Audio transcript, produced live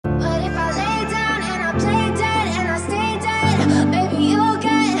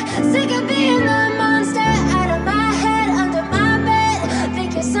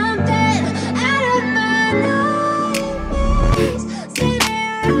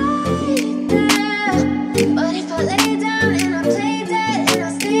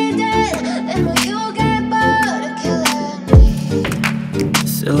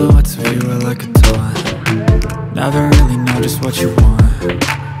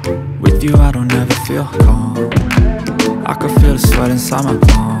feel calm. I can feel the sweat inside my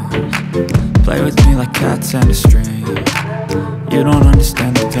palms. Play with me like cats and a string. You don't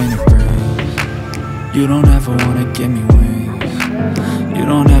understand the pain it brings. You don't ever wanna give me wings. You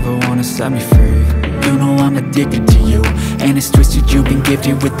don't ever wanna set me free. You know I'm addicted to you, and it's twisted, you've been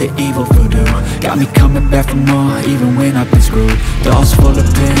gifted with the evil voodoo. Got me coming back for more, even when I've been screwed. Dolls full of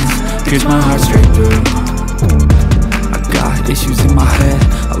pins, pierce my heart straight through. I got issues in my head,